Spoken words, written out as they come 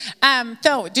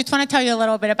So just want to tell you a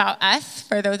little bit about us.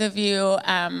 For those of you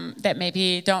that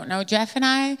maybe don't know Jeff and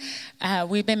I,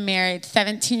 we've been married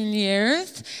 17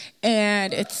 years,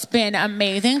 and it's been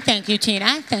amazing. Thank you,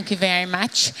 Tina. Thank you very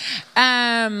much.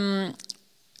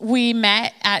 We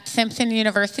met at Simpson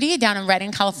University down in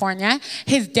Redding, California.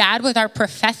 His dad was our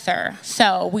professor,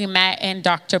 so we met in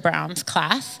Dr. Brown's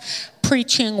class,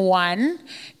 preaching one.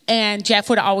 And Jeff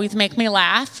would always make me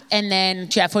laugh, and then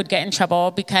Jeff would get in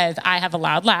trouble because I have a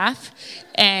loud laugh,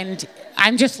 and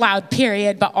I'm just loud,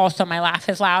 period, but also my laugh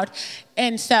is loud.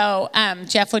 And so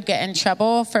Jeff would get in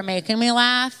trouble for making me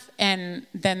laugh, and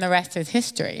then the rest is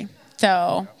history.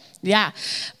 So, yeah.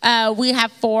 We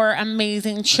have 4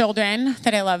 amazing children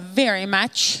that I love very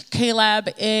much. Caleb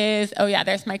is,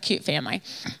 there's my cute family.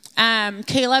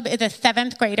 Caleb is a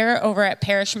 7th grader over at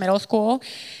Parish Middle School.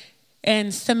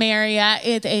 And Samaria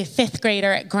is a 5th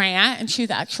grader at Grant, and she's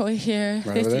actually here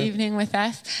this evening with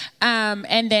us.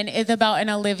 And then Isabel and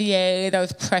Olivier,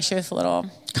 those precious little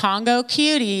Congo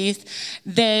cuties,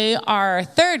 they are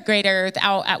 3rd graders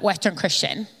out at Western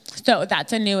Christian. So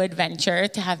that's a new adventure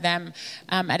to have them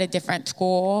at a different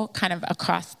school, kind of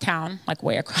across town, like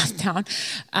way across town.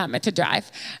 It's a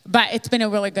drive. But it's been a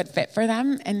really good fit for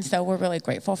them, and so we're really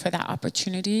grateful for that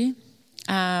opportunity.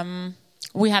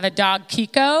 We have a dog,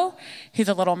 Kiko. He's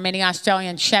a little mini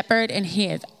Australian Shepherd, and he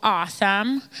is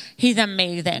awesome. He's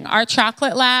amazing. Our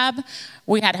chocolate lab,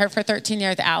 we had her for 13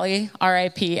 years, Allie,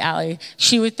 R.I.P. Allie.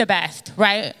 She was the best,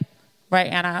 right? Right,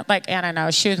 Anna? Like Anna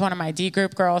knows. She was one of my D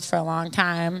group girls for a long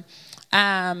time.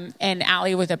 And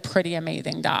Allie was a pretty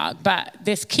amazing dog. But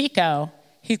this Kiko,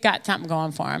 he's got something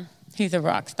going for him. He's a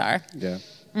rock star. Yeah.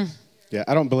 Yeah,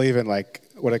 I don't believe in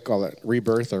what do I call it?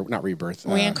 Rebirth or not rebirth?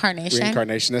 Reincarnation.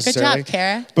 Reincarnation necessarily. Good job,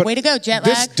 Kara. But way to go, jet lag.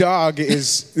 This dog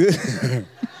is...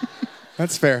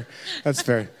 That's fair. That's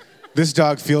fair. This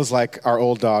dog feels like our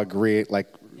old dog,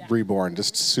 reborn,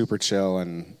 just super chill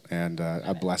and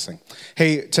a blessing.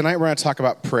 Hey, tonight we're going to talk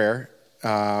about prayer.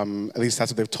 At least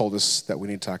that's what they've told us that we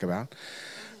need to talk about.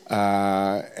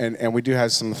 And we do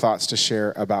have some thoughts to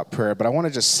share about prayer, but I want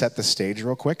to just set the stage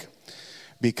real quick,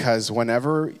 because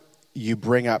whenever you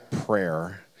bring up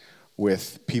prayer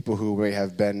with people who may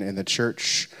have been in the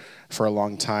church for a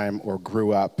long time or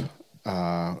grew up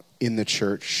in the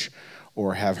church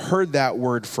or have heard that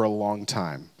word for a long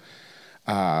time,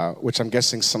 which I'm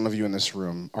guessing some of you in this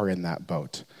room are in that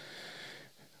boat.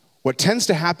 What tends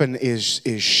to happen is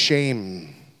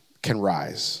shame can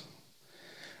rise,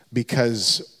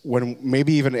 because when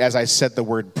maybe even as I said the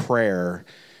word prayer,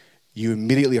 you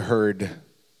immediately heard,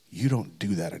 "You don't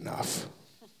do that enough."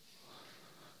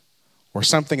 Or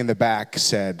something in the back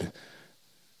said,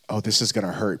 "Oh, this is going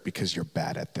to hurt because you're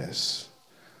bad at this."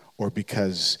 Or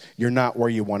because you're not where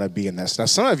you want to be in this. Now,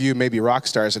 some of you may be rock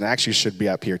stars and actually should be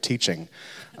up here teaching.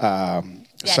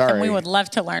 Yes, sorry. and we would love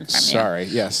to learn from you. Sorry,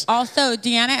 yes. Also,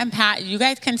 Deanna and Pat, you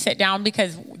guys can sit down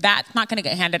because that's not going to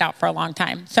get handed out for a long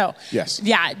time. So, yes.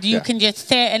 Yeah, you can just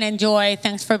sit and enjoy.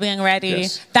 Thanks for being ready.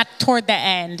 Yes. That's toward the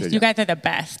end. Yeah. You guys are the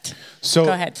best. So,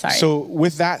 go ahead, sorry. So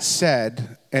with that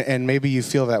said, and maybe you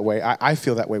feel that way, I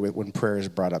feel that way when prayer is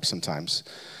brought up sometimes.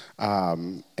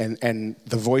 And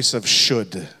the voice of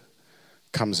should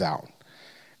comes out.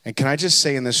 And can I just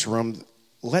say in this room,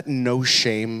 let no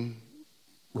shame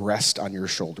rest on your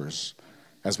shoulders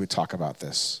as we talk about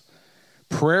this.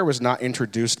 Prayer was not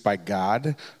introduced by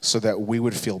God so that we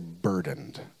would feel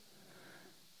burdened.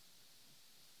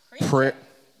 Prayer,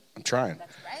 I'm trying.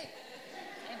 That's right.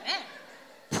 Amen.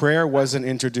 Prayer wasn't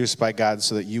introduced by God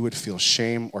so that you would feel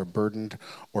shame or burdened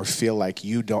or feel like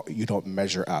you don't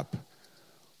measure up.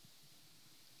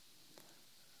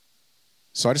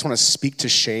 So I just want to speak to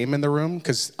shame in the room,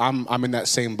 because I'm in that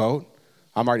same boat.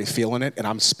 I'm already feeling it, and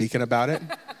I'm speaking about it.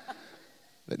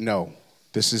 But no,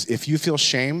 this is, if you feel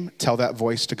shame, tell that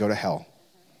voice to go to hell.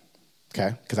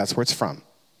 Okay? Because that's where it's from.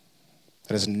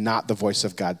 That is not the voice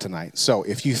of God tonight. So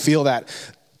if you feel that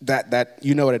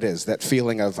you know what it is, that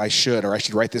feeling of I should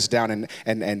write this down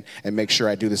and make sure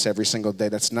I do this every single day.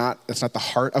 That's not the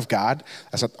heart of God.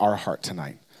 That's not our heart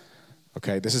tonight.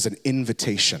 Okay? This is an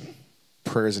invitation.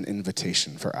 Prayer is an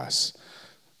invitation for us.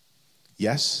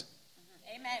 Yes?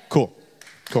 Amen. Cool.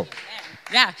 Amen.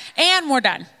 Yeah, and we're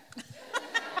done.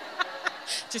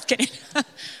 Just kidding.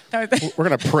 We're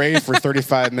going to pray for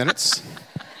 35 minutes.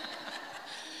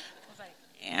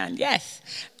 And yes,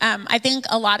 I think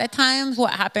a lot of times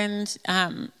what happens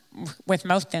with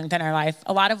most things in our life,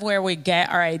 a lot of where we get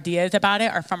our ideas about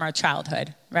it are from our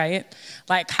childhood, right?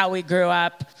 Like how we grew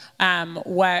up,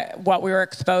 what we were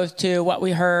exposed to, what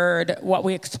we heard, what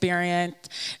we experienced.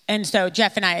 And so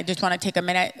Jeff and I just want to take a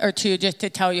minute or two just to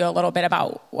tell you a little bit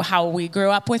about how we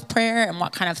grew up with prayer and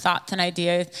what kind of thoughts and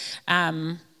ideas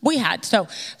we had. So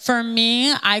for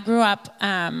me, I grew up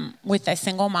with a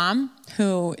single mom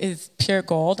who is pure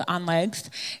gold on legs.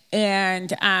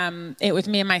 And it was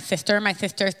me and my sister. My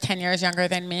sister is 10 years younger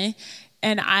than me.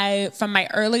 And from my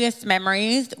earliest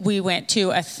memories, we went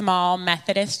to a small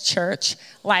Methodist church,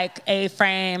 like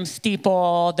A-frame,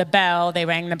 steeple, the bell, they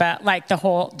rang the bell, like the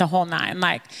whole nine,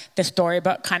 like the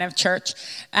storybook kind of church.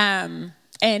 And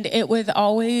it was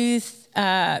always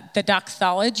the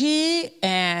doxology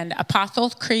and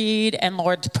Apostles' Creed and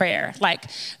Lord's Prayer. Like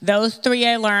those three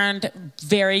I learned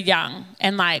very young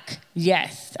and like,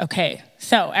 yes, okay.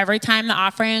 So every time the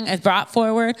offering is brought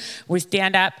forward, we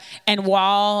stand up, and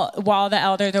while the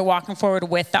elders are walking forward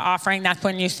with the offering, that's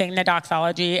when you sing the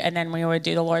doxology, and then we would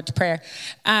do the Lord's Prayer,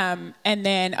 and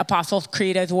then Apostles'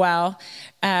 Creed as well.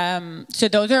 So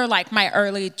those are like my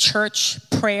early church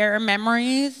prayer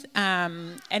memories.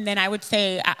 And then I would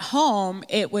say at home,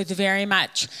 it was very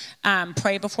much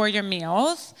pray before your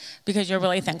meals because you're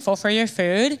really thankful for your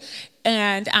food,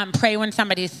 and pray when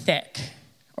somebody's sick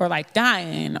or like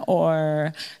dying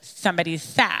or somebody's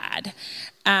sad.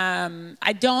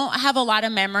 I don't have a lot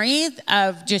of memories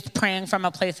of just praying from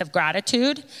a place of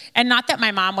gratitude. And not that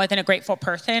my mom wasn't a grateful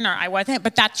person or I wasn't,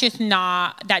 but that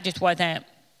just wasn't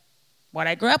what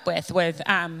I grew up with.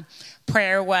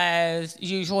 Prayer was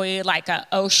usually like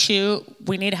oh shoot,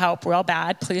 we need help real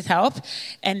bad, please help.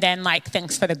 And then like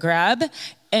thanks for the grub.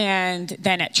 And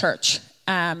then at church.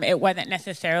 It wasn't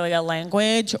necessarily a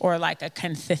language or like a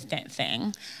consistent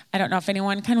thing. I don't know if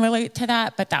anyone can relate to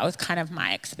that, but that was kind of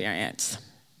my experience.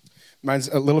 Mine's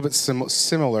a little bit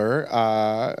similar.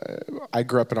 I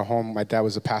grew up in a home, my dad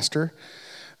was a pastor,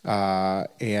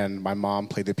 and my mom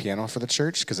played the piano for the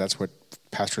church because that's what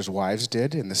pastors' wives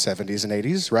did in the 70s and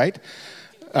 80s, right?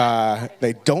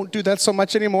 They don't do that so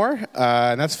much anymore,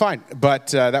 and that's fine. But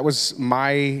that was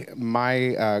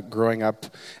my growing up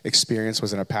experience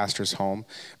was in a pastor's home.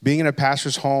 Being in a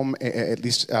pastor's home, at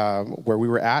least where we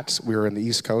were in the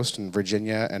East Coast in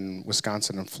Virginia and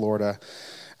Wisconsin and Florida.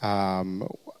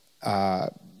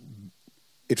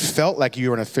 It felt like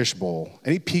you were in a fishbowl.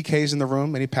 Any PKs in the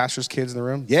room? Any pastor's kids in the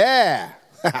room? Yeah.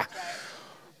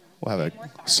 We'll have a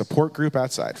support group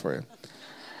outside for you.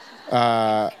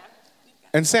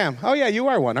 And Sam, oh yeah, you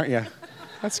are one, aren't you?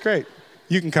 That's great.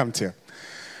 You can come too.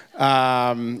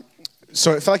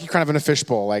 So it felt like you're kind of in a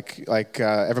fishbowl, like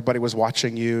everybody was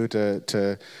watching you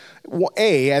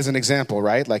as an example,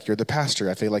 right? Like you're the pastor.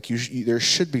 I feel like there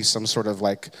should be some sort of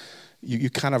like, you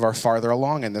kind of are farther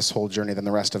along in this whole journey than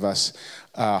the rest of us,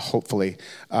 hopefully.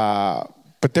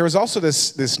 But there was also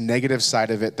this negative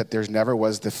side of it that there never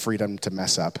was the freedom to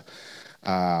mess up.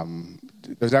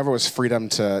 There never was freedom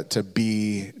to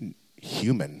be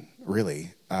human,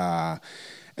 really.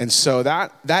 And so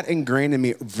that ingrained in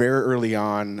me very early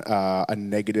on a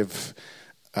negative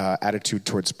attitude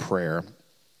towards prayer.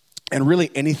 And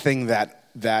really anything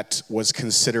that was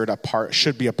considered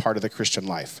should be a part of the Christian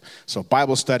life. So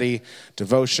Bible study,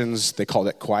 devotions, they called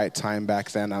it quiet time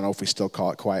back then. I don't know if we still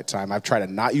call it quiet time. I've tried to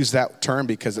not use that term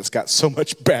because it's got so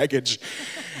much baggage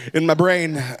in my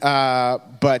brain.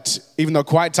 But even though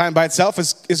quiet time by itself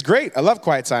is great, I love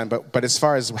quiet time. But as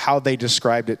far as how they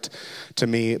described it to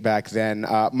me back then,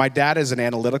 my dad is an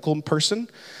analytical person.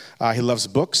 He loves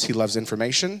books. He loves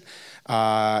information.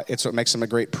 It's what makes him a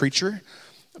great preacher.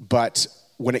 But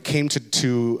when it came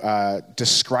to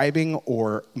describing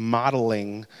or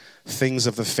modeling things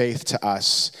of the faith to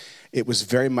us, it was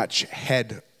very much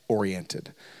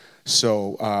head-oriented.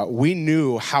 So we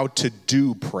knew how to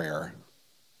do prayer.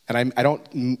 And I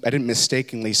didn't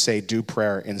mistakenly say do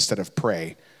prayer instead of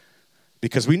pray,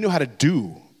 because we knew how to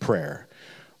do prayer,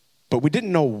 but we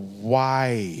didn't know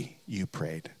why you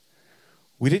prayed.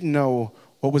 We didn't know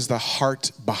what was the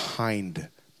heart behind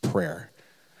prayer.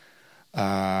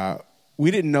 We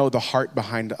didn't know the heart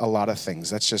behind a lot of things.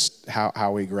 That's just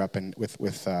how we grew up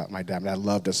with my dad. My dad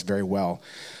loved us very well,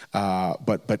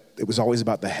 but it was always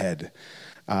about the head.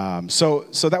 So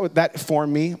that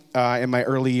formed me in my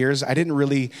early years. I didn't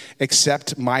really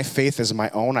accept my faith as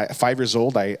my own. At 5 years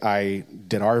old, I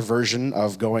did our version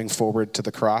of going forward to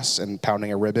the cross and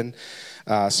pounding a ribbon.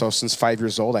 So since 5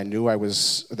 years old, I knew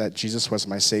that Jesus was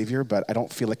my Savior, but I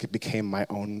don't feel like it became my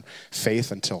own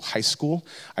faith until high school.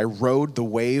 I rode the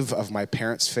wave of my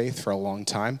parents' faith for a long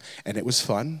time, and it was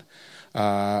fun.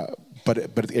 But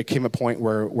it came a point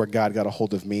where God got a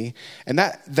hold of me, and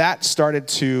that started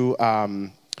to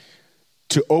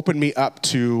open me up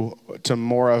to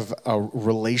more of a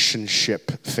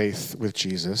relationship faith with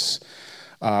Jesus.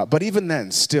 But even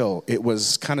then, still, it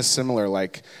was kind of similar.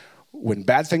 Like when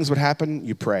bad things would happen,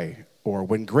 you pray, or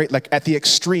when great, like at the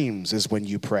extremes is when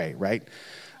you pray, right?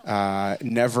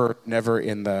 Never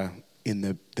in the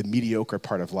mediocre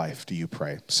part of life do you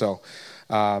pray. So,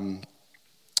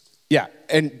 yeah,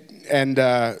 and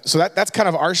so that's kind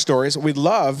of our stories. What we'd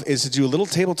love is to do a little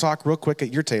table talk real quick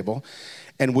at your table.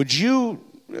 And would you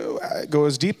go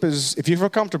as deep as, if you feel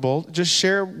comfortable, just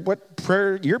share what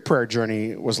your prayer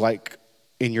journey was like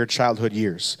in your childhood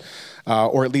years,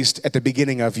 or at least at the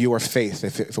beginning of your faith.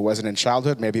 If it wasn't in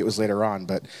childhood, maybe it was later on.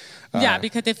 But yeah,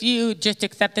 because if you just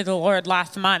accepted the Lord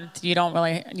last month, you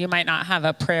might not have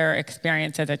a prayer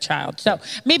experience as a child. So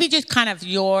maybe just kind of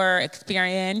your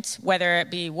experience, whether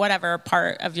it be whatever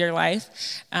part of your life.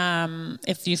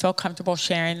 If you feel comfortable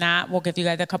sharing that, we'll give you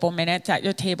guys a couple minutes at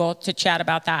your table to chat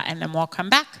about that, and then we'll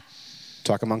come back.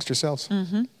 Talk amongst yourselves.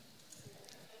 Mm-hmm.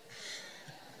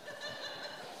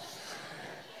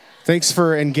 Thanks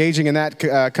for engaging in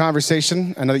that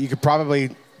conversation. I know that you could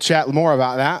probably chat more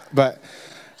about that, but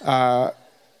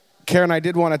Karen, I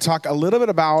did want to talk a little bit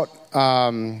about,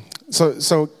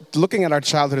 so looking at our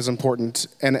childhood is important,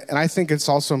 and I think it's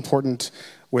also important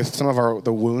with some of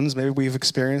the wounds maybe we've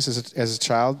experienced as a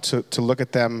child to look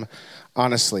at them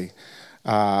honestly,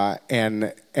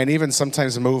 and even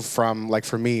sometimes move from, like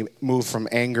for me,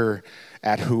 anger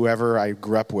at whoever I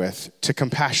grew up with to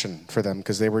compassion for them,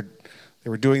 because they were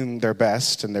doing their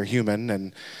best and they're human,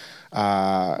 and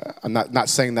I'm not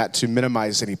saying that to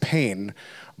minimize any pain,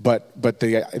 but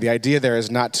the idea there is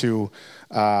not to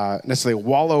necessarily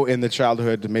wallow in the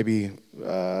childhood maybe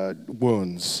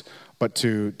wounds, but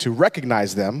to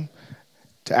recognize them,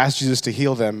 to ask Jesus to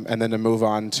heal them, and then to move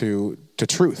on to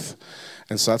truth.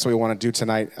 And so that's what we want to do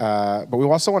tonight. But we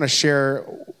also want to share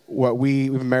what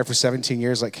we've been married for 17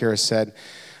 years, like Kira said,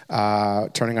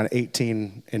 turning on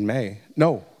 18 in May.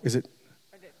 No, is it?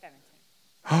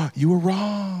 You were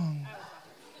wrong.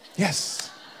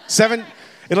 Yes.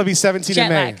 It'll be 17 in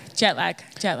May. Jet lag.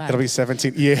 It'll be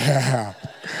 17. Yeah.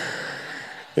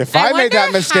 If I made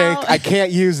that mistake, I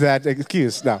can't use that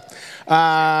excuse. No.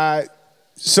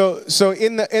 So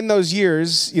in those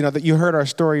years, that you heard our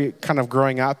story kind of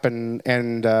growing up, but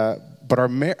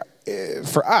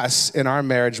for us in our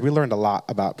marriage, we learned a lot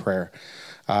about prayer.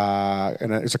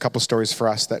 And there's a couple stories for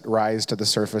us that rise to the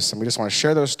surface, and we just want to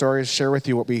share those stories, share with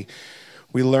you what we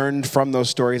learned from those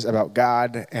stories about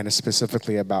God and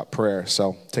specifically about prayer.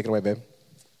 So take it away, babe.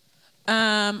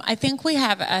 I think we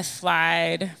have a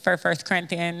slide for 1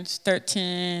 Corinthians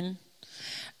 13.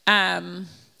 How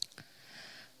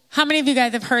many of you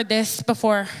guys have heard this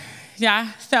before?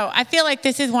 Yeah? So I feel like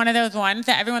this is one of those ones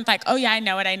that everyone's like, oh yeah, I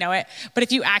know it. But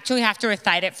if you actually have to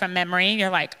recite it from memory, you're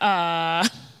like,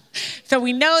 So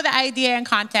we know the idea and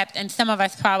concept, and some of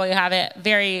us probably have it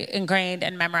very ingrained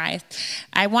and memorized.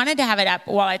 I wanted to have it up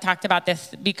while I talked about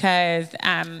this because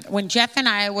when Jeff and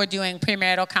I were doing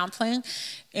premarital counseling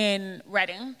in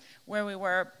Redding, where we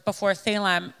were before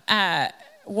Salem,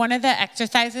 one of the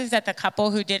exercises that the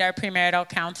couple who did our premarital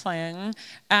counseling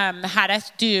had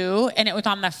us do, and it was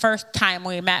on the first time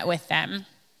we met with them,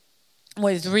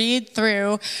 was read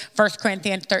through 1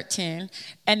 Corinthians 13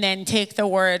 and then take the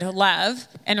word love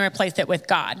and replace it with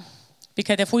God.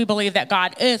 Because if we believe that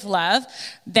God is love,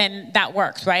 then that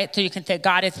works, right? So you can say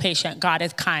God is patient, God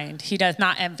is kind, he does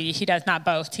not envy, he does not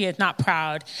boast, he is not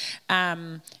proud.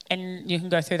 And you can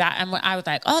go through that. And I was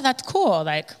like, oh, that's cool.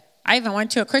 Like, I even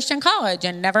went to a Christian college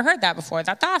and never heard that before.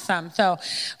 That's awesome. So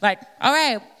like, all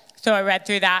right. So I read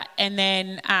through that, and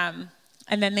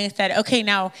then they said, okay,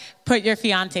 now put your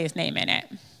fiance's name in it.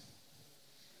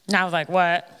 And I was like,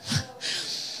 what?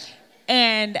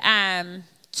 And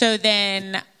so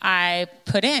then I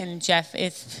put in, Jeff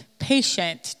is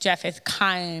patient, Jeff is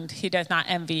kind, he does not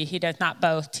envy, he does not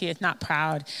boast, he is not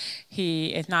proud, he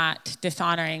is not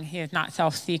dishonoring, he is not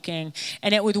self-seeking.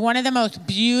 And it was one of the most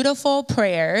beautiful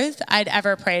prayers I'd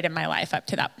ever prayed in my life up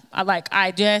to that.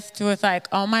 I just was like,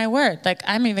 oh my word, like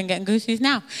I'm even getting goosies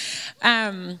now.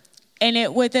 And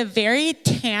it was a very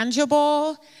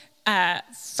tangible,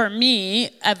 for me,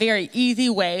 a very easy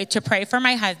way to pray for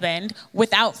my husband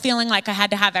without feeling like I had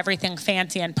to have everything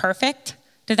fancy and perfect.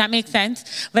 Does that make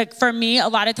sense? Like for me, a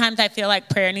lot of times I feel like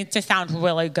prayer needs to sound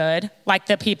really good. Like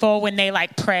the people, when they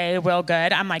like pray real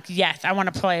good, I'm like, yes, I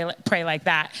want to pray like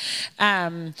that.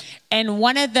 And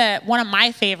one of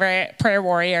my favorite prayer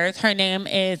warriors, her name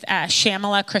is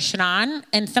Shamala Krishnan.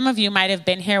 And some of you might have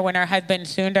been here when her husband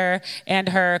Sundar and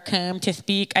her came to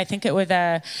speak. I think it was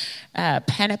a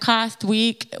Pentecost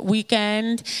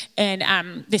weekend.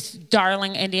 And this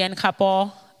darling Indian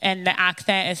couple, and the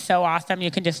accent is so awesome. You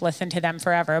can just listen to them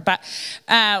forever. But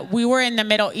we were in the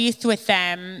Middle East with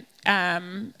them,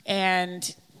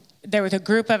 and there was a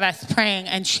group of us praying,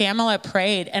 and Shamala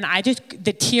prayed, and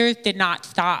the tears did not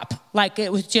stop. Like,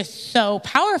 it was just so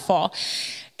powerful.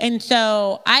 And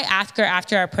so I asked her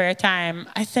after our prayer time,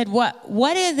 I said,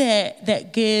 what is it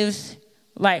that gives,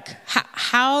 like,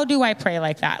 how do I pray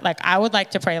like that? Like, I would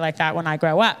like to pray like that when I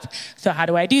grow up. So how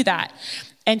do I do that?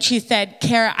 And she said,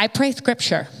 Kara, I pray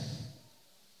scripture.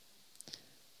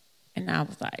 And I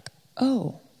was like,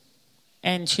 oh.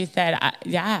 And she said,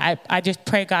 I just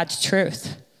pray God's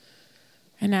truth.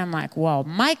 And I'm like, well,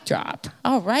 mic drop.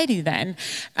 All righty then.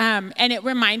 And it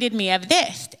reminded me of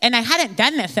this. And I hadn't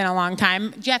done this in a long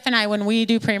time. Jeff and I, when we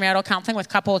do premarital counseling with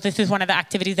couples, this is one of the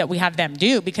activities that we have them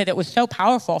do because it was so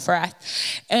powerful for us.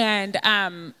 And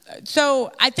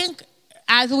so I think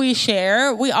as we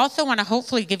share, we also want to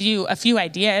hopefully give you a few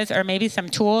ideas or maybe some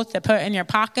tools to put in your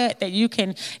pocket that you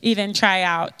can even try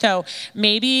out. So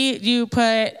maybe you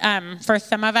put, for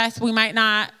some of us, we might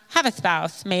not have a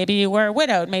spouse. Maybe we're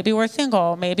widowed. Maybe we're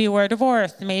single. Maybe we're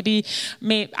divorced. Maybe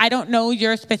I don't know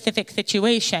your specific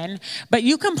situation, but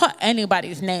you can put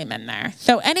anybody's name in there.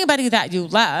 So anybody that you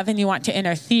love and you want to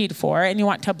intercede for and you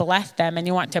want to bless them and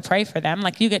you want to pray for them,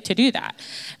 like you get to do that.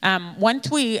 Once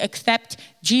we accept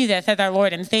Jesus as our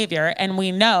Lord and Savior and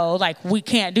we know like we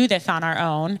can't do this on our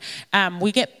own,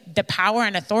 we get the power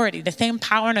and authority, the same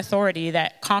power and authority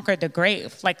that conquered the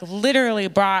grave, like literally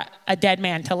brought a dead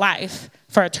man to life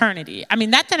for eternity. I mean,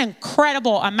 that's an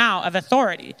incredible amount of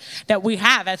authority that we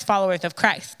have as followers of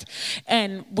Christ.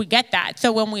 And we get that.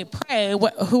 So when we pray,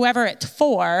 whoever it's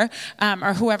for,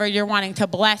 or whoever you're wanting to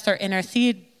bless or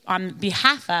intercede on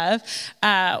behalf of,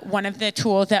 one of the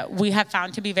tools that we have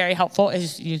found to be very helpful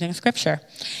is using scripture.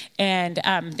 And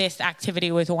this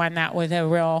activity was one that was a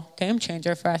real game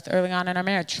changer for us early on in our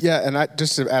marriage. Yeah, and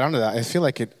just to add on to that, I feel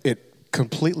like it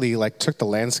completely like took the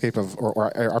landscape of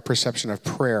or our perception of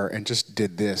prayer and just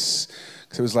did this.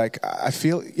 Because it was like,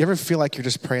 you ever feel like you're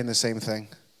just praying the same thing?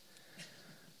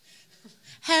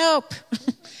 Help.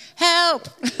 Help.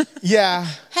 Yeah.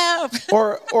 Help.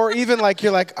 Or even like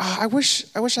you're like, I wish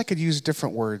I could use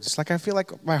different words. Like I feel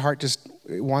like my heart just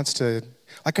wants to,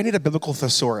 like I need a biblical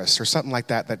thesaurus or something like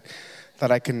that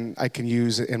I can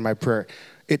use in my prayer.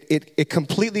 It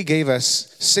completely gave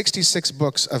us 66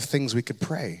 books of things we could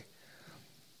pray.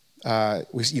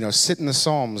 We sit in the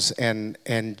Psalms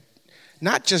and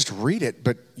not just read it,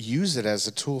 but use it as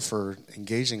a tool for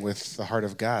engaging with the heart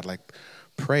of God. Like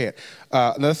pray it.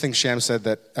 Another thing Sham said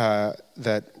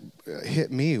that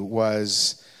hit me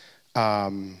was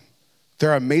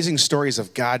there are amazing stories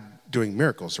of God doing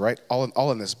miracles, right?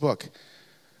 All in this book.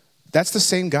 That's the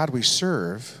same God we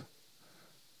serve.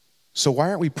 So why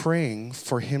aren't we praying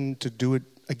for him to do it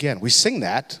again? We sing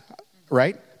that,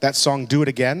 right? That song, Do It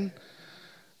Again.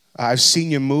 I've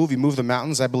seen you move the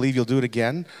mountains. I believe you'll do it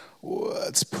again.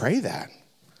 Let's pray that.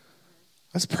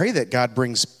 Let's pray that God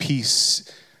brings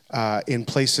peace in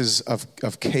places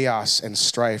of chaos and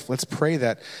strife. Let's pray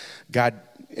that God,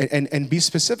 and be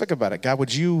specific about it. God,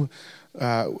 would you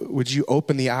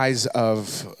open the eyes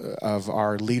of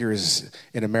our leaders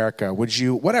in America? Would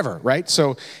you, whatever, right?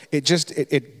 So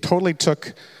it totally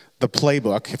took the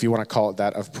playbook, if you want to call it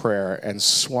that, of prayer and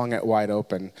swung it wide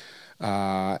open.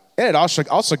 And it also,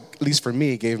 at least for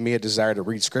me, gave me a desire to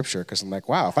read scripture because I'm like,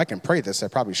 wow, if I can pray this, I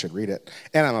probably should read it.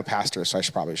 And I'm a pastor, so I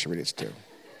probably should read it too.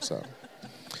 So,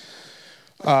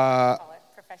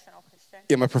 professional Christian.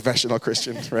 Yeah, I'm a professional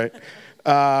Christian, right?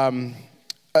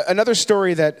 Another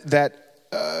story that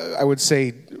I would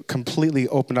say completely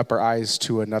opened up our eyes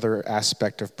to another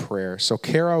aspect of prayer. So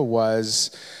Kara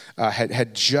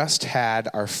had just had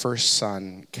our first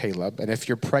son, Caleb. And if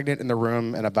you're pregnant in the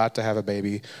room and about to have a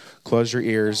baby, close your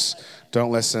ears.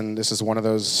 Don't listen. This is one of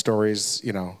those stories,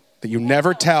 that you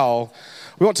never tell.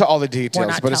 We won't tell all the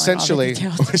details, but essentially,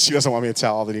 she doesn't want me to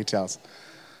tell all the details.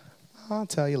 I'll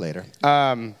tell you later.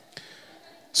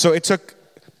 So it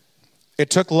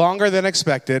took longer than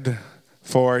expected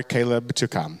for Caleb to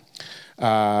come.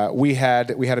 We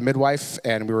had a midwife,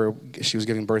 and she was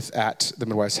giving birth at the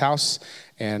midwife's house,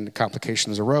 and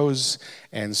complications arose,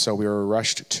 and so we were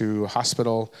rushed to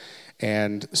hospital.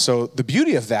 And so the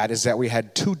beauty of that is that we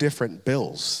had two different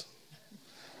bills.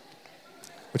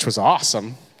 which was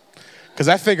awesome. Because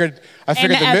I figured and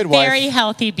the a midwife. very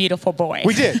healthy, beautiful boy.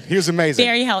 We did. He was amazing.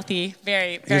 Very healthy.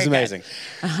 Very, very He was amazing.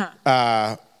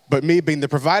 But me being the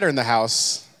provider in the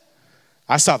house,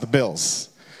 I saw the bills.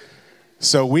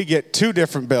 So we get 2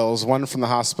 different bills, one from the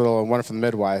hospital and one from the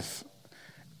midwife.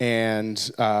 And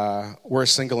we're a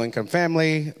single income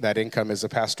family. That income is a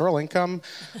pastoral income.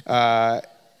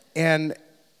 And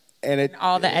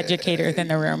all the educators in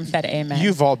the room said amen.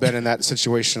 You've all been in that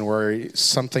situation where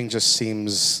something just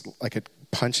seems like it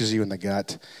punches you in the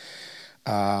gut.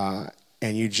 And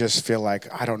you just feel like,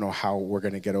 I don't know how we're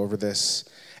going to get over this.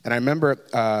 And I remember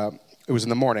it was in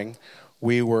the morning.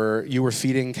 You were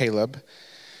feeding Caleb,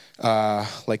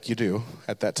 like you do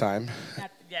at that time.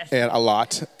 Yes. And a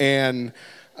lot. And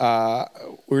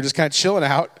we were just kind of chilling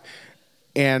out.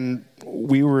 And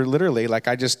we were literally,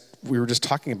 we were just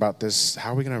talking about this.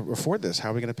 How are we going to afford this? How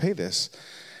are we going to pay this?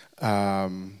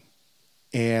 And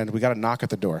we got a knock at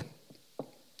the door.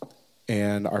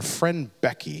 And our friend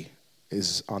Becky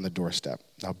is on the doorstep.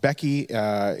 Now, Becky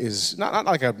is not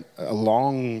like a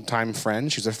long-time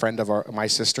friend. She's a friend of my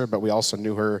sister, but we also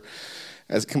knew her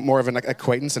as more of an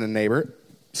acquaintance and a neighbor.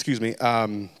 Excuse me.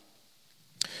 And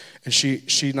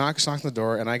she knocks on the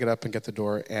door, and I get up and get the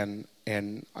door, and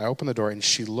I open the door, and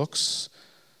she looks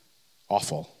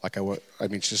awful.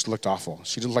 She just looked awful.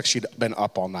 She looked like she'd been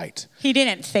up all night. He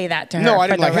didn't say that to her. No, I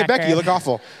didn't hey, Becky, you look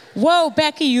awful. Whoa,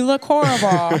 Becky, you look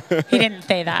horrible. He didn't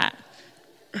say that.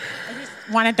 I just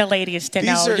wanted the ladies to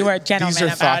know you were a gentleman about it.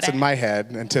 These are thoughts in my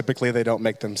head, and typically they don't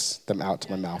make them out to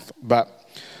my mouth. But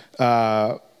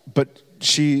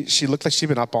she looked like she'd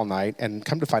been up all night, and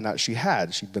come to find out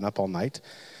she'd been up all night.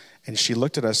 And she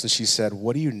looked at us and she said,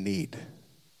 "What do you need?"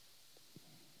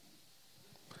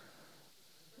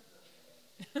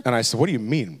 And I said, "What do you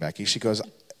mean, Becky?" She goes,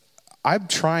 "I'm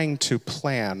trying to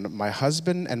plan my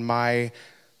husband and my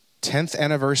 10th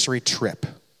anniversary trip.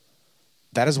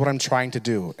 That is what I'm trying to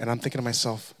do." And I'm thinking to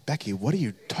myself, "Becky, what are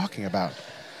you talking about?"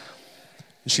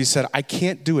 And she said, "I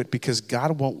can't do it because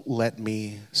God won't let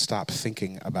me stop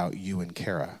thinking about you and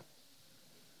Kara."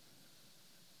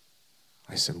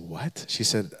 I said, "What?" She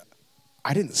said,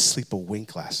 "I didn't sleep a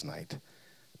wink last night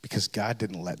because God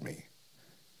didn't let me."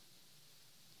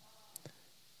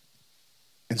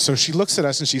 And so she looks at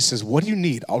us and she says, "What do you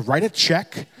need? I'll write a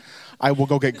check. I will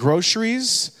go get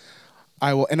groceries.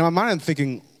 I will." And in my mind, I'm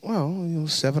thinking, well,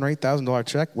 $7,000 or $8,000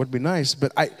 check would be nice.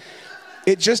 But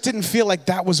it just didn't feel like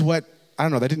that was what, I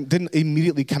don't know, that didn't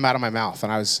immediately come out of my mouth.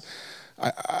 And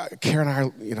Karen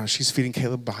and I, she's feeding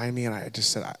Caleb behind me. And I just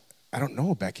said, I don't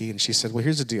know, Becky. And she said, "Well,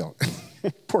 here's the deal."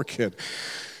 Poor kid.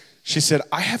 She said,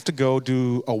 "I have to go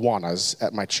do Awanas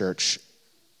at my church.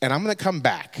 And I'm going to come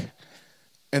back.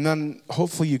 And then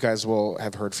hopefully you guys will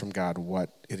have heard from God what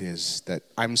it is that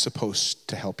I'm supposed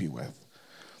to help you with."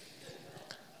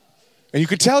 And you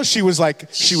could tell she was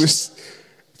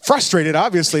frustrated,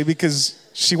 obviously, because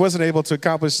she wasn't able to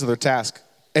accomplish the task.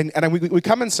 And we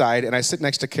come inside, and I sit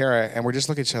next to Kara, and we're just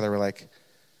looking at each other. We're like,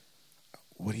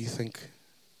 "What do you think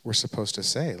we're supposed to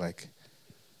say?"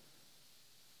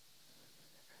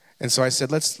 And so I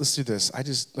said, let's do this.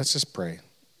 Let's just pray.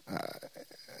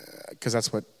 Because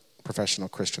that's what professional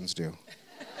Christians do.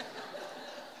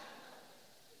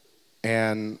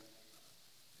 And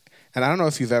I don't know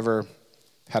if you've ever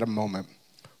had a moment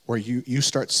where you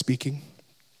start speaking,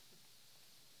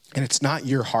 and it's not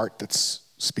your heart that's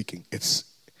speaking.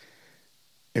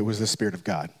 It was the Spirit of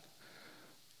God.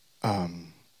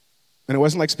 And it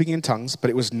wasn't like speaking in tongues, but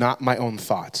it was not my own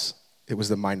thoughts. It was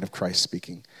the mind of Christ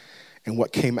speaking. And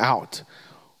what came out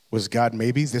was, "God,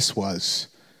 maybe this was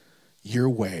your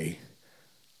way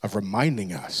of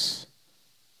reminding us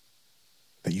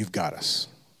that you've got us.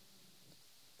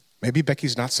 Maybe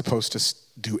Becky's not supposed to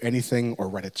do anything or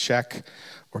write a check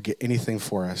or get anything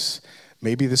for us.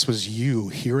 Maybe this was you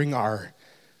hearing our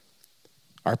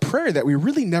prayer that we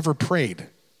really never prayed,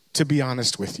 to be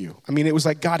honest with you. I mean, it was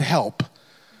like, God help."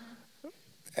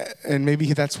 And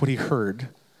maybe that's what he heard.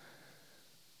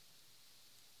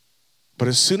 But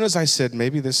as soon as I said,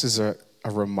 maybe this is a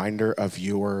reminder of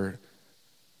your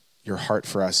heart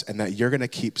for us, and that you're going to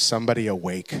keep somebody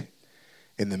awake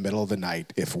in the middle of the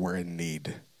night if we're in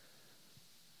need.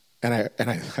 And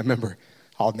I remember,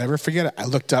 I'll never forget it. I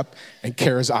looked up, and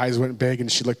Kara's eyes went big,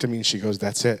 and she looked at me, and she goes,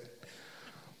 "That's it."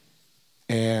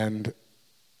 And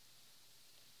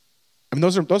I mean,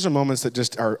 those are moments that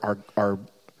just are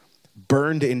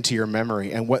burned into your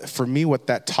memory. And what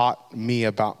that taught me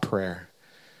about prayer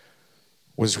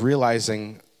was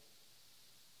realizing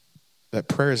that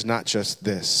prayer is not just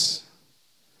this.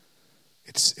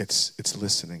 It's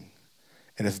listening.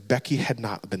 And if Becky had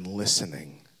not been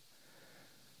listening,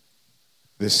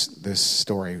 this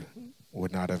story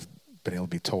would not have been able to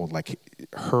be told. Like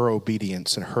her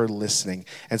obedience and her listening.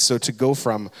 And so to go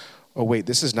from, oh wait,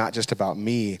 this is not just about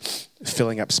me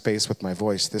filling up space with my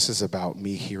voice. This is about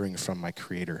me hearing from my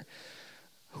Creator,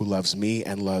 who loves me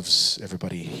and loves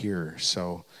everybody here.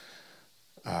 So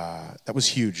that was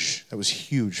huge. That was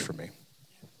huge for me.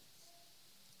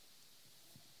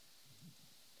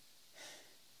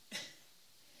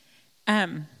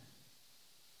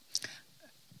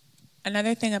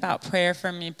 Another thing about prayer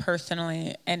for me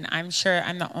personally, and I'm sure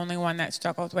I'm the only one that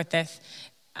struggles with this,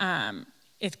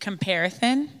 is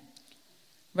comparison,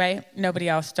 right? Nobody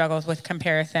else struggles with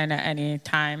comparison at any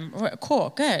time.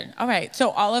 Cool, good. All right, so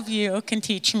all of you can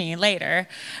teach me later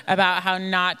about how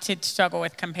not to struggle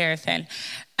with comparison.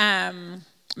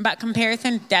 But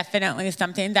comparison definitely is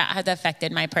something that has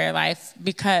affected my prayer life,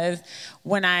 because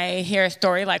when I hear a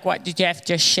story like what Jeff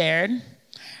just shared,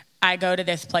 I go to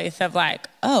this place of like,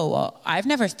 oh, well, I've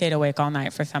never stayed awake all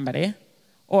night for somebody.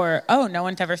 Or, oh, no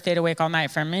one's ever stayed awake all night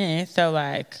for me. So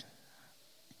like,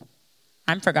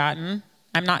 I'm forgotten.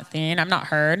 I'm not seen. I'm not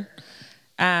heard.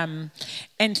 And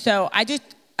so I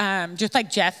just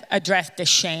like Jeff addressed the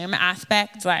shame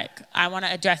aspect, like I want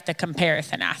to address the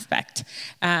comparison aspect.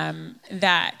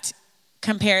 That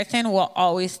comparison will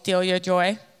always steal your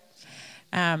joy,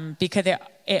 because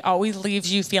it always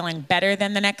leaves you feeling better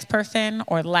than the next person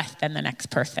or less than the next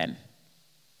person,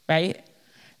 right?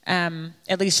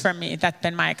 At least for me, that's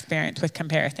been my experience with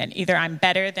comparison. Either I'm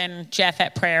better than Jeff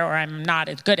at prayer or I'm not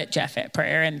as good at Jeff at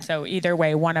prayer. And so either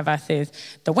way, one of us is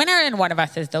the winner and one of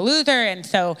us is the loser. And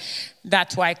so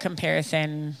that's why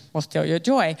comparison will steal your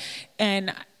joy.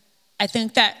 And I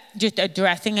think that just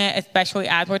addressing it, especially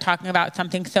as we're talking about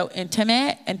something so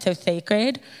intimate and so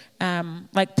sacred,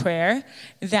 like prayer,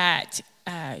 that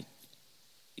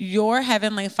your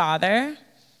Heavenly Father,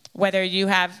 whether you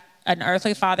have an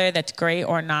earthly father that's great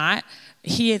or not,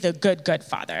 he is a good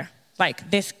father. Like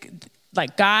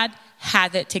God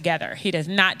has it together. He does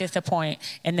not disappoint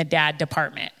in the dad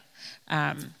department.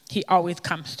 He always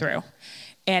comes through.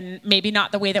 And maybe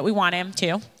not the way that we want him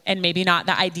to, and maybe not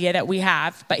the idea that we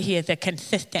have, but he is a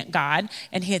consistent God,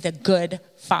 and he is a good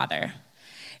father.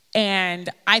 And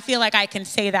I feel like I can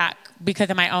say that because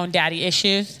of my own daddy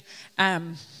issues.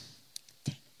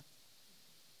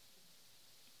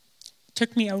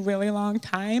 Took me a really long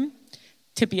time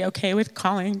to be okay with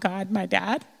calling God my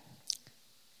dad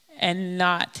and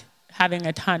not having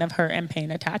a ton of hurt and pain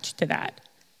attached to that.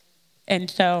 And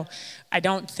so I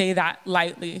don't say that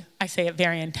lightly. I say it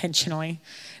very intentionally.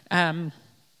 But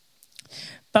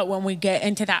when we get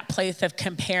into that place of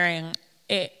comparing,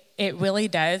 it really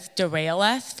does derail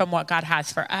us from what God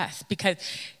has for us, because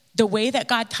the way that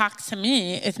God talks to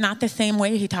me is not the same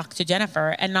way he talks to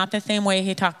Jennifer, and not the same way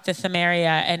he talks to Samaria,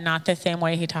 and not the same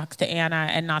way he talks to Anna,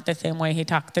 and not the same way he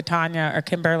talks to Tanya or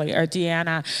Kimberly or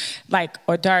Deanna,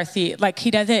 or Darcy. Like,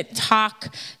 he doesn't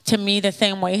talk to me the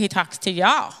same way he talks to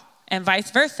y'all, and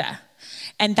vice versa.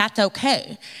 And that's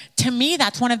okay. To me,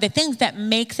 that's one of the things that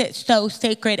makes it so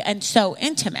sacred and so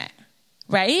intimate,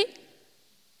 right?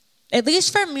 At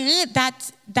least for me,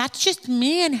 that's just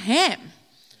me and him.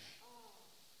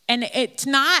 And it's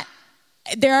not,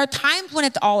 there are times when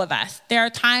it's all of us. There are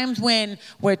times when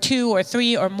where 2 or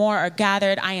 3 or more are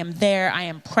gathered. I am there. I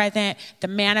am present. The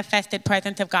manifested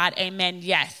presence of God. Amen.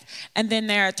 Yes. And then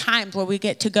there are times where we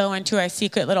get to go into our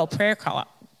secret little prayer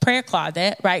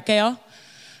closet. Right, Gail?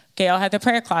 Gail has a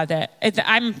prayer closet.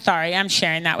 I'm sorry. I'm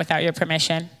sharing that without your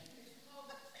permission.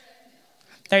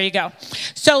 There you go.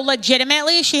 So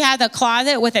legitimately, she has a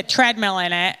closet with a treadmill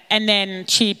in it, and then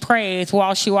she prays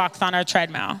while she walks on her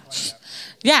treadmill.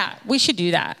 Yeah, we should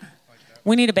do that.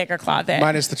 We need a bigger closet.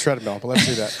 Minus the treadmill, but let's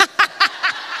do that.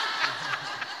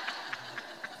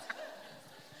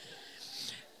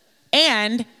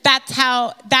 And that's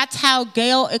how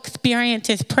Gail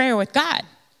experiences prayer with God.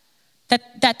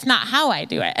 That's not how I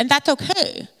do it, and that's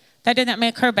okay. That doesn't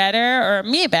make her better or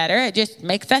me better. It just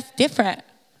makes us different.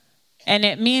 And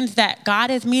it means that God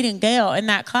is meeting Gail in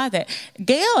that closet.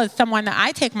 Gail is someone that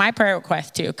I take my prayer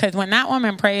request to, because when that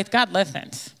woman prays, God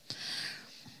listens.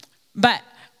 But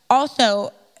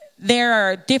also, there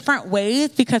are different ways,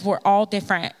 because we're all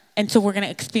different. And so we're going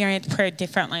to experience prayer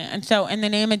differently. And so in the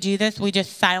name of Jesus, we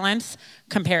just silence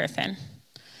comparison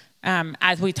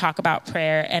as we talk about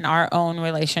prayer and our own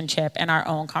relationship and our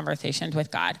own conversations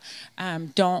with God.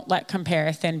 Don't let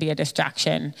comparison be a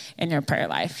distraction in your prayer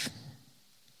life.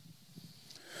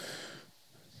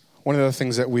 One of the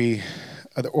things that we,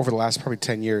 over the last probably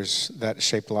 10 years, that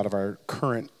shaped a lot of our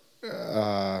current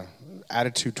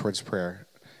attitude towards prayer,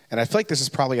 and I feel like this is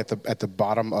probably at the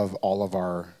bottom of all of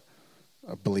our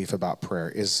belief about prayer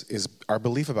is our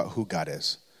belief about who God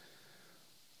is.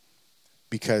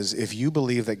 Because if you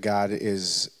believe that God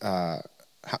is, I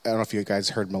don't know if you guys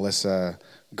heard Melissa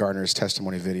Garner's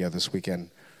testimony video this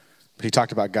weekend, but he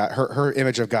talked about God. Her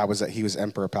image of God was that he was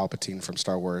Emperor Palpatine from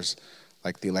Star Wars,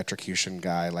 like the electrocution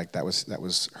guy. Like that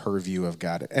was her view of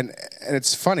God. And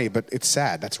it's funny, but it's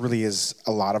sad. That really is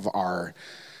a lot of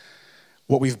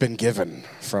what we've been given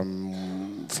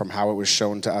from how it was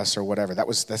shown to us or whatever.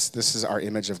 This is our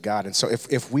image of God. And so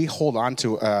if we hold on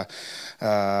to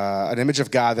an image of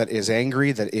God that is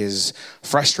angry, that is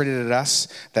frustrated at us,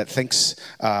 that thinks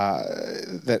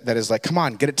that is like, come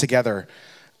on, get it together.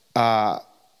 Why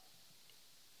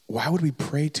would we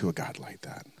pray to a God like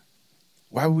that?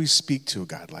 Why would we speak to a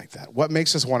God like that? What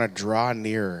makes us want to draw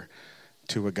near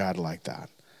to a God like that?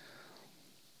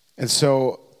 And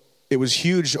so it was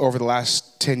huge over the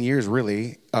last 10 years,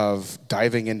 really, of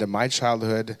diving into my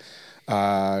childhood.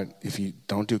 If you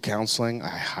don't do counseling,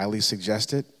 I highly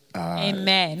suggest it.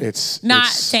 Amen. It's not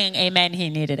saying amen, he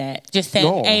needed it. Just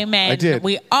saying amen. I did.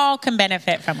 We all can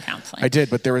benefit from counseling. I did,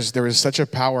 but there was such a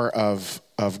power of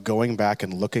going back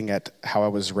and looking at how I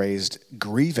was raised,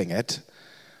 grieving it,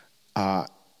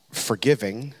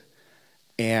 forgiving,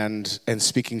 and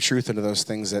speaking truth into those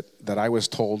things that I was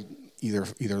told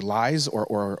either lies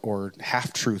or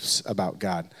half-truths about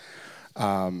God.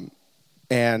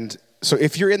 And so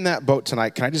if you're in that boat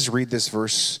tonight, can I just read this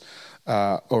verse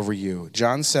over you?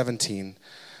 John 17,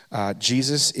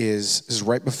 Jesus is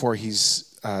right before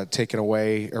he's taken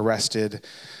away, arrested,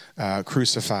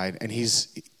 crucified. And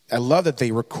I love that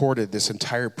they recorded this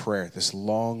entire prayer, this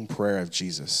long prayer of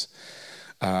Jesus.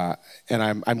 And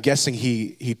I'm guessing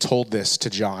he told this to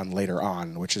John later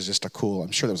on, which is just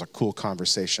I'm sure that was a cool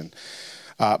conversation.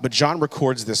 But John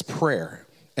records this prayer.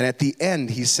 And at the end,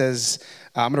 he says,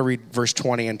 I'm going to read verse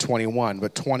 20 and 21,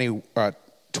 but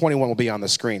 21 will be on the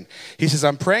screen. He says,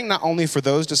 I'm praying not only for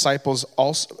these disciples,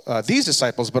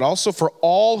 but also for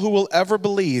all who will ever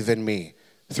believe in me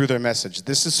through their message.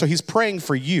 So he's praying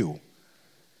for you.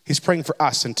 He's praying for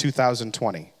us in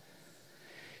 2020.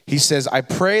 He says, I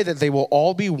pray that they will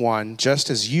all be one, just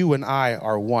as you and I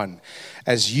are one.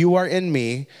 As you are in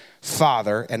me,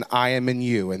 Father, and I am in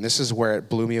you. And this is where it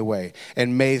blew me away.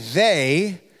 And may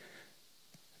they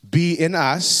be in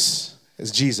us,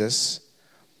 as Jesus.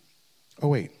 Oh,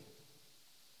 wait.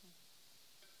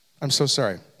 I'm so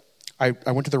sorry. I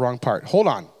went to the wrong part. Hold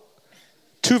on.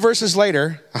 2 verses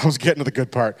later, I was getting to the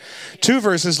good part. 2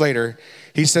 verses later,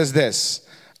 he says this.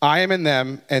 I am in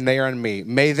them, and they are in me.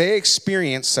 May they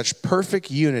experience such perfect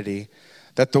unity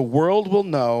that the world will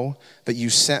know that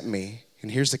you sent me, and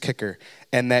here's the kicker,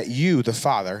 and that you, the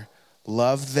Father,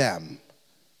 love them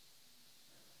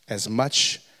as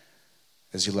much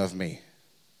as you love me.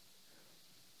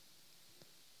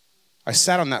 I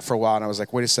sat on that for a while, and I was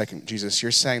like, wait a second, Jesus,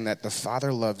 you're saying that the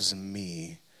Father loves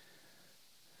me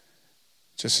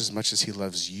just as much as he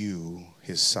loves you,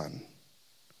 his Son.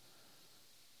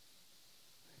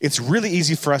 It's really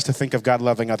easy for us to think of God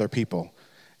loving other people,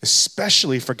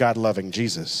 especially for God loving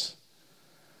Jesus.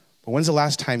 But when's the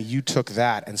last time you took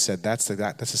that and said, that's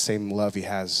the same love he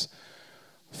has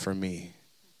for me?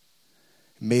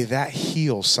 May that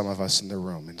heal some of us in the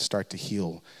room and start to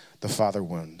heal the father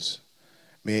wounds.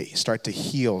 May it start to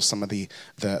heal some of the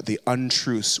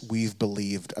untruths we've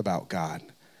believed about God.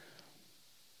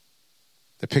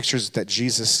 The pictures that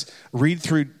Jesus, read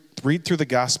through the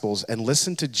Gospels and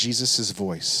listen to Jesus'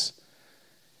 voice.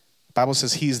 The Bible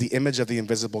says he is the image of the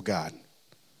invisible God.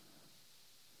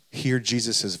 Hear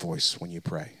Jesus' voice when you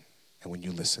pray and when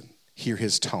you listen. Hear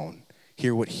his tone.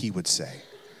 Hear what he would say.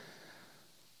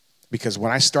 Because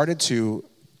when I started to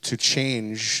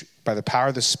change by the power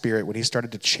of the Spirit, when he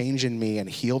started to change in me and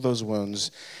heal those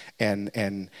wounds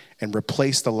and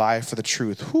replace the lie for the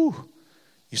truth,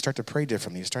 you start to pray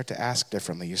differently. You start to ask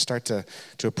differently. You start to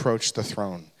approach the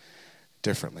throne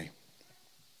differently.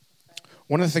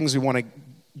 One of the things we want to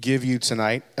give you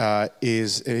tonight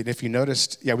is, if you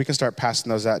noticed, we can start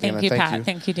passing those out. Thank Deanna. you, Pat.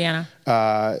 Thank you,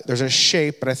 Deanna. There's a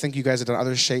shape, but I think you guys have done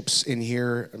other shapes in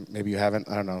here. Maybe you haven't.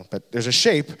 I don't know. But there's a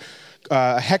shape,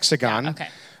 a hexagon,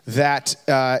 that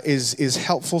is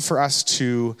helpful for us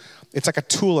to. It's like a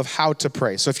tool of how to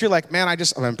pray. So if you're like, man, I've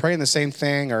been praying the same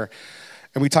thing, and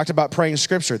we talked about praying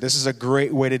scripture. This is a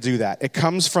great way to do that. It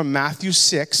comes from Matthew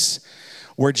 6,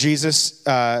 where Jesus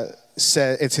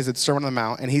said, it's his Sermon on the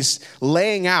Mount, and he's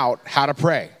laying out how to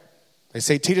pray. They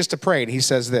say, teach us to pray, and he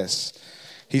says this.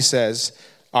 He says,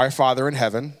 our Father in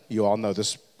heaven, you all know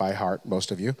this by heart,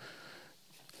 most of you.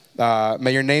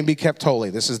 May your name be kept holy.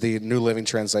 This is the New Living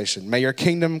Translation. May your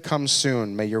kingdom come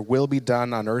soon. May your will be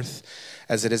done on earth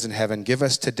as it is in heaven. Give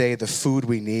us today the food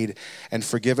we need, and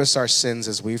forgive us our sins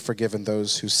as we've forgiven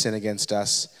those who sin against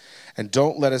us. And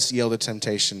don't let us yield to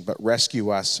temptation, but rescue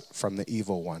us from the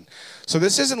evil one. So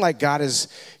this isn't like God is,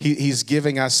 he's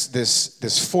giving us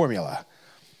this formula,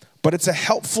 but it's a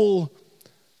helpful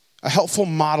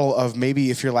model of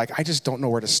maybe if you're like, I just don't know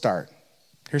where to start.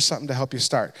 Here's something to help you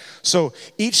start. So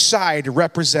each side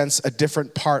represents a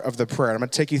different part of the prayer. I'm going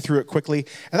to take you through it quickly,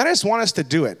 and then I just want us to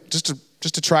do it, just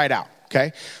to try it out,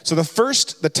 okay? So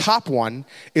the top one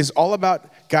is all about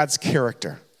God's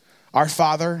character. Our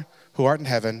Father, who art in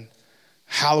heaven,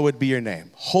 hallowed be your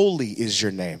name. Holy is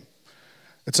your name.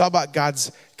 It's all about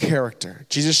God's character.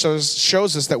 Jesus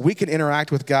shows us that we can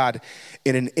interact with God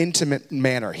in an intimate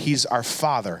manner. He's our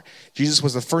Father. Jesus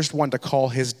was the first one to call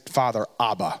his Father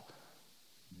Abba,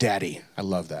 Daddy. I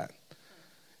love that. I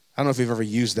don't know if you've ever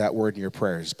used that word in your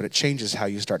prayers, but it changes how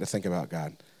you start to think about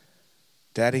God.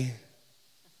 Daddy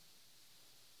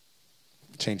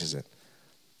changes it.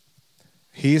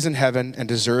 He is in heaven and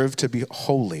deserved to be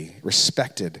holy,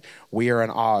 respected. We are in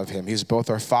awe of him. He's both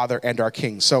our Father and our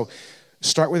King. So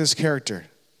start with his character.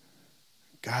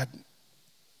 God,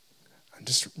 I'm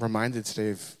just reminded today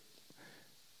of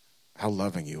how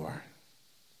loving you are.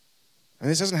 And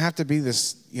this doesn't have to be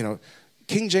this,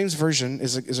 King James Version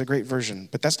is a great version,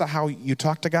 but that's not how you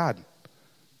talk to God.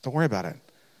 Don't worry about it.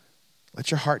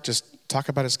 Let your heart just talk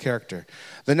about his character.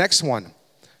 The next one,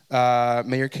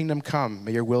 may your kingdom come,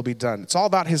 may your will be done. It's all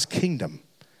about his kingdom.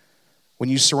 When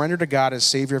you surrender to God as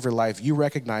Savior of your life, you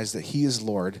recognize that he is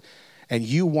Lord, and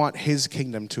you want his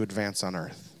kingdom to advance on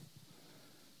earth.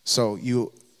 So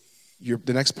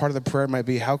the next part of the prayer might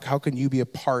be, how can you be a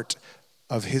part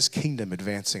of his kingdom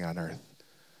advancing on earth?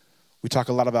 We talk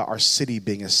a lot about our city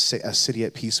being a city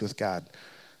at peace with God.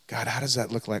 God, how does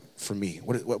that look like for me?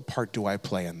 What part do I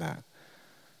play in that?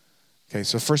 Okay,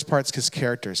 so first part's his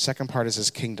character. Second part is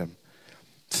his kingdom.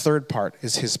 Third part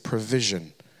is his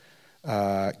provision.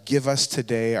 Give us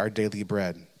today our daily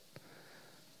bread.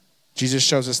 Jesus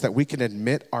shows us that we can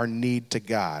admit our need to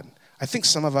God. I think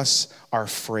some of us are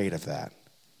afraid of that.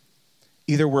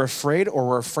 Either we're afraid or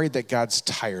we're afraid that God's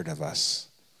tired of us.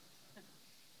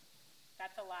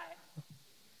 That's a lie.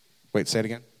 Wait, say it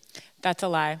again. That's a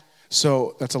lie.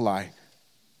 So that's a lie.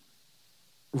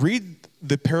 Read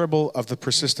the parable of the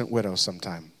persistent widow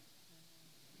sometime.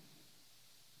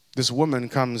 This woman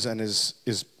comes and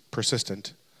is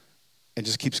persistent and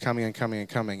just keeps coming and coming and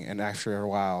coming. And after a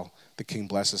while, the king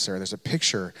blesses her. There's a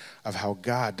picture of how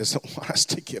God doesn't want us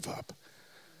to give up.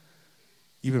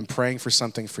 You've been praying for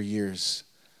something for years.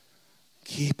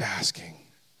 Keep asking.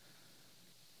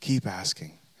 Keep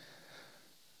asking.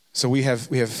 So we have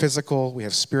physical, we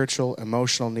have spiritual,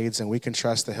 emotional needs, and we can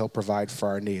trust that he'll provide for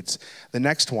our needs. The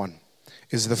next one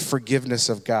is the forgiveness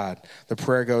of God. The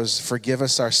prayer goes, forgive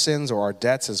us our sins or our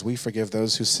debts as we forgive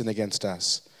those who sin against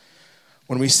us.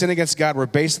 When we sin against God, we're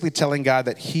basically telling God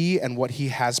that he and what he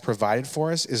has provided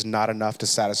for us is not enough to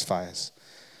satisfy us.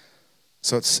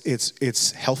 So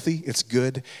it's healthy, it's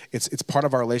good, it's part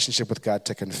of our relationship with God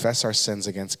to confess our sins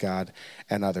against God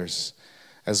and others,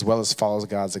 as well as follow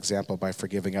God's example by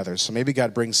forgiving others. So maybe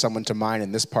God brings someone to mind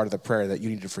in this part of the prayer that you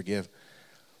need to forgive.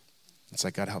 It's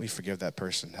like, God, help me forgive that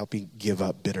person. Help me give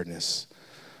up bitterness.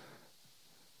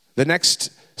 The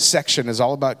next section is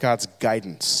all about God's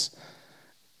guidance.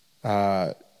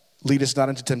 Lead us not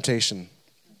into temptation.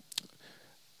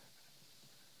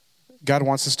 God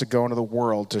wants us to go into the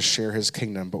world to share his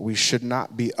kingdom, but we should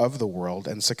not be of the world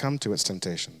and succumb to its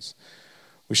temptations.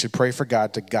 We should pray for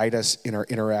God to guide us in our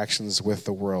interactions with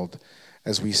the world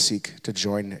as we seek to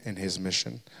join in his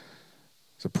mission.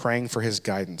 So praying for his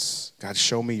guidance. God,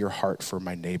 show me your heart for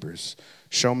my neighbors.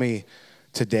 Show me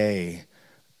today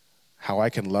how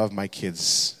I can love my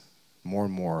kids more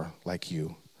and more like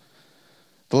you.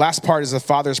 The last part is the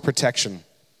Father's protection.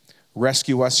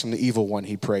 Rescue us from the evil one,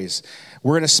 he prays.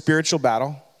 We're in a spiritual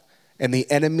battle, and the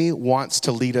enemy wants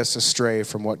to lead us astray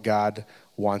from what God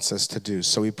wants us to do.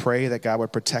 So we pray that God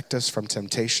would protect us from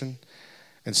temptation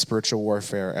and spiritual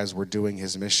warfare as we're doing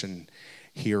his mission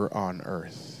here on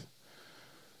earth.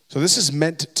 So this is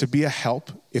meant to be a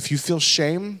help. If you feel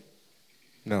shame,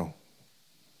 no.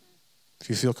 If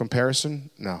you feel comparison,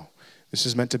 no. This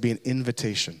is meant to be an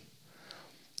invitation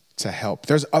to help.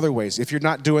 There's other ways. If you're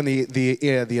not doing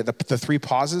the 3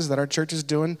 pauses that our church is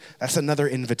doing, that's another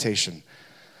invitation.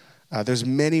 There's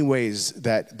many ways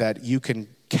that you can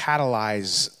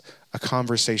catalyze a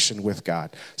conversation with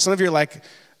God. Some of you are like,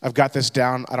 I've got this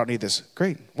down. I don't need this.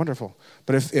 Great, wonderful.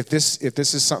 But if this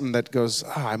is something that goes,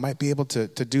 I might be able to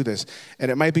do this.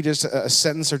 And it might be just a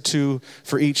sentence or two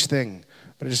for each thing,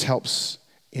 but it just helps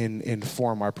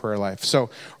inform our prayer life. So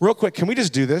real quick, can we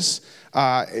just do this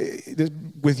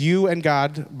with you and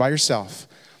God by yourself?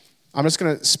 I'm just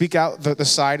going to speak out the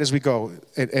side as we go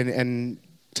and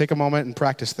take a moment and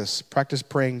practice this. Practice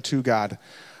praying to God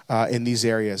in these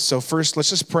areas. So first,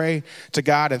 let's just pray to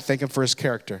God and thank him for his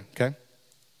character, okay?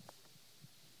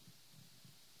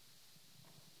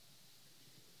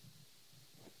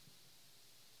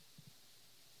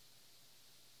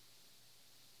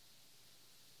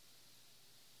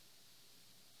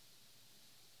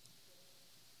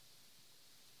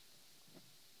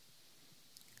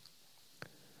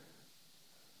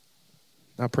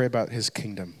 Now pray about his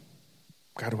kingdom.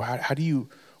 God, how do you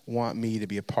want me to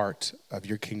be a part of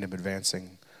your kingdom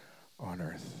advancing on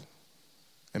earth?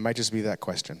 It might just be that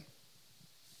question.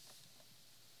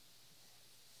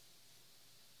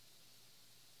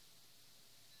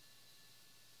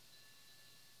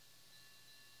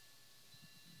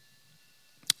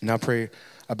 Now pray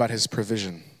about his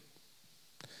provision.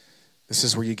 This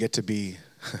is where you get to be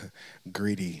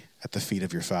greedy at the feet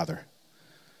of your Father.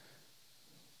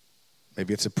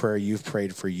 Maybe it's a prayer you've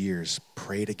prayed for years.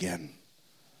 Pray it again.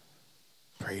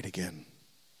 Pray it again.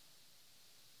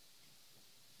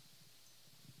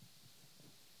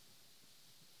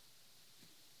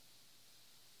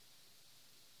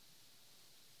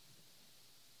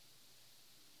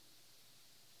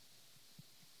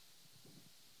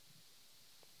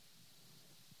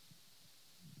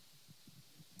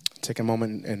 Take a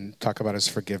moment and talk about his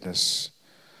forgiveness.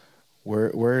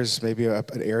 Where is maybe an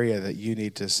area that you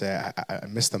need to say, I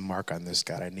missed the mark on this,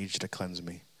 God. I need you to cleanse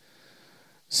me.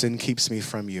 Sin keeps me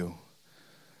from you.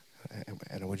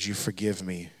 And would you forgive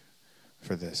me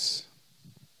for this?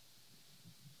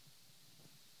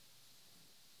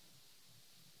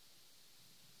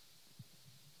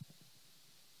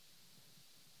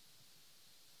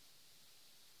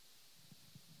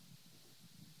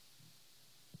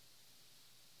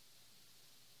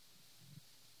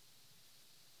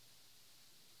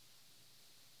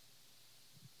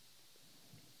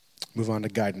 Move on to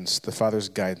guidance, the Father's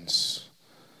guidance.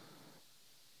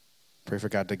 Pray for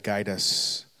God to guide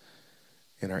us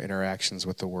in our interactions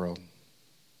with the world.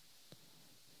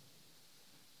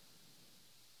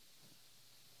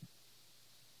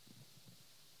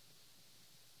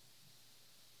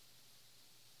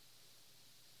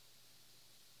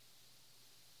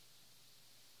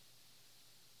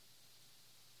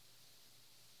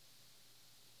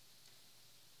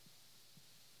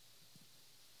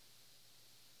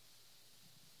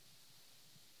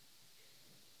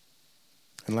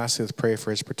 And lastly, let's pray for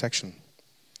his protection.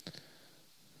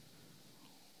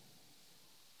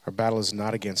 Our battle is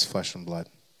not against flesh and blood.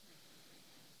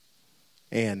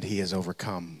 And he has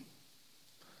overcome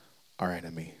our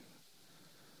enemy.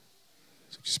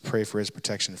 So just pray for his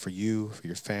protection for you, for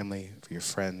your family, for your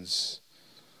friends.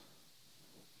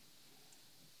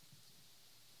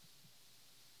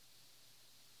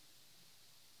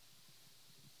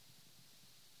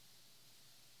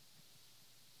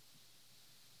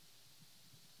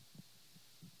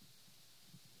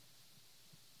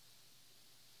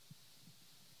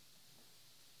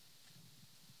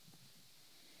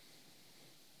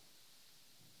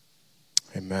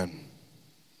 Amen.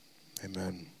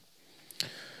 Amen.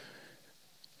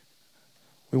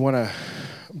 We want to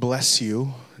bless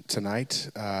you tonight.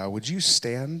 Would you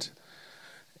stand?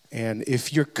 And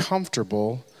if you're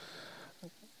comfortable,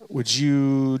 would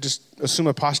you just assume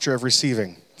a posture of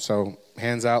receiving? So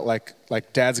hands out like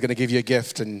Dad's going to give you a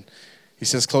gift, and he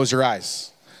says, close your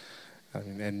eyes.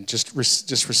 And just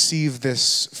receive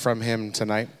this from him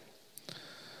tonight.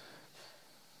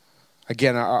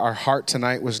 Again, our heart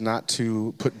tonight was not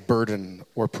to put burden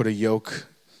or put a yoke.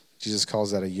 Jesus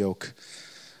calls that a yoke.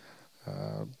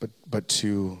 But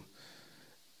to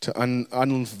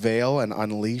unveil and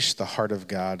unleash the heart of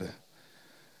God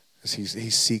as he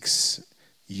seeks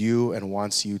you and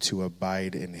wants you to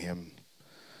abide in him.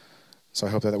 So I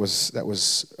hope that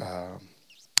was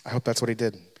I hope that's what he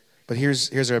did. But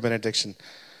here's our benediction.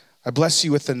 I bless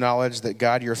you with the knowledge that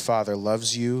God your Father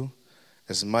loves you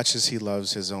as much as he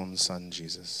loves his own Son,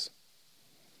 Jesus.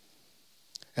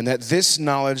 And that this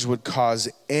knowledge would cause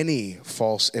any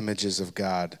false images of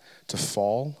God to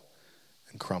fall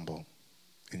and crumble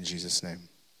in Jesus' name.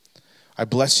 I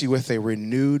bless you with a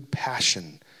renewed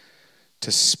passion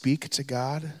to speak to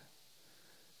God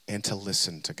and to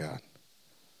listen to God.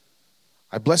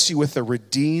 I bless you with a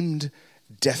redeemed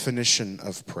definition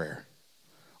of prayer,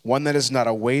 one that is not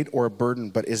a weight or a burden,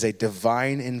 but is a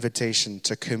divine invitation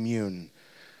to commune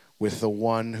with the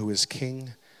one who is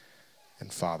King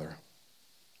and Father.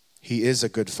 He is a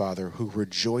good Father who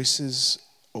rejoices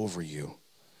over you,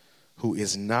 who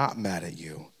is not mad at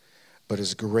you, but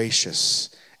is gracious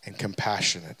and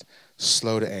compassionate,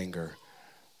 slow to anger,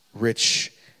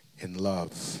 rich in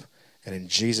love. And in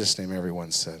Jesus' name,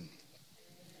 everyone said,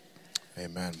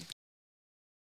 amen.